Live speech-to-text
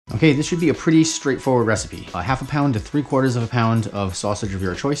Okay, this should be a pretty straightforward recipe. A half a pound to 3/4 of a pound of sausage of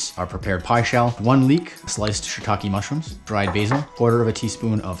your choice, our prepared pie shell, 1 leek, sliced shiitake mushrooms, dried basil, 1/4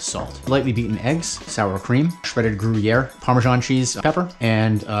 teaspoon of salt, lightly beaten eggs, sour cream, shredded Gruyere, Parmesan cheese, pepper,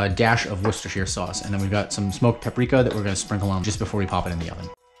 and a dash of Worcestershire sauce. And then we've got some smoked paprika that we're gonna sprinkle on just before we pop it in the oven.